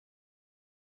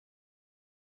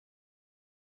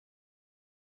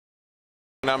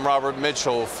I'm Robert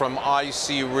Mitchell from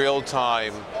IC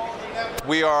Realtime.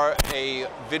 We are a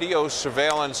video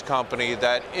surveillance company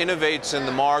that innovates in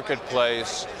the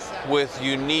marketplace with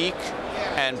unique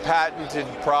and patented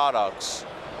products.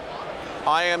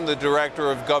 I am the Director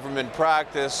of Government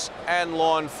Practice and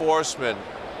Law Enforcement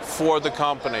for the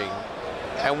company,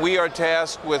 and we are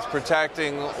tasked with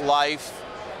protecting life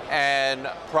and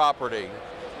property.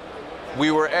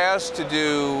 We were asked to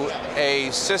do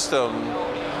a system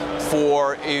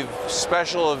for a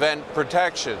special event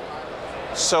protection.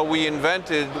 So we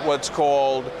invented what's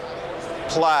called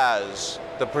PLAS,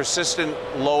 the Persistent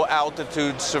Low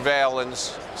Altitude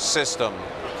Surveillance System.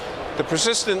 The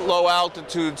Persistent Low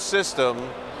Altitude System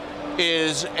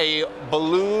is a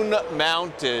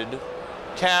balloon-mounted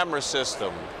camera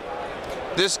system.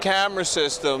 This camera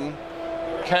system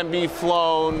can be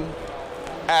flown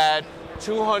at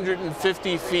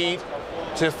 250 feet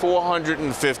to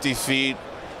 450 feet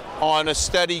on a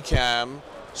steady cam,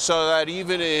 so that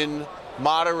even in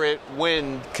moderate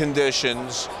wind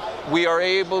conditions, we are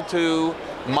able to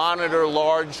monitor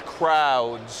large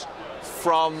crowds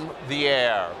from the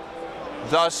air,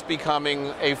 thus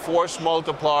becoming a force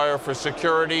multiplier for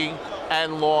security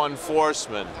and law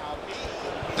enforcement.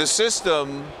 The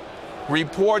system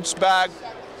reports back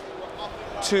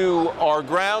to our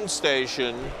ground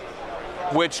station,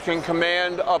 which can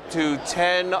command up to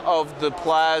 10 of the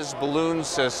PLAS balloon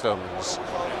systems.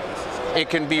 It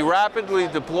can be rapidly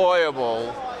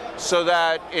deployable so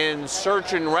that in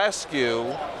search and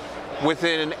rescue,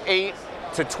 within 8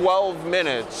 to 12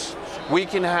 minutes, we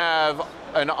can have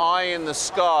an eye in the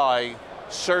sky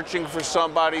searching for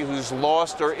somebody who's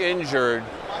lost or injured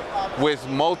with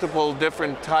multiple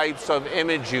different types of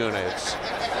image units.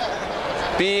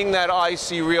 Being that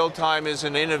IC Realtime is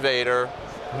an innovator,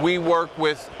 we work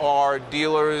with our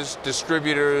dealers,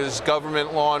 distributors,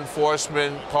 government law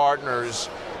enforcement partners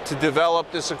to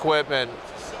develop this equipment.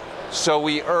 So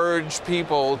we urge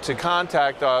people to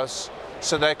contact us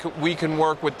so that we can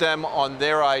work with them on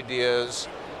their ideas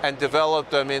and develop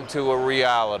them into a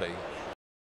reality.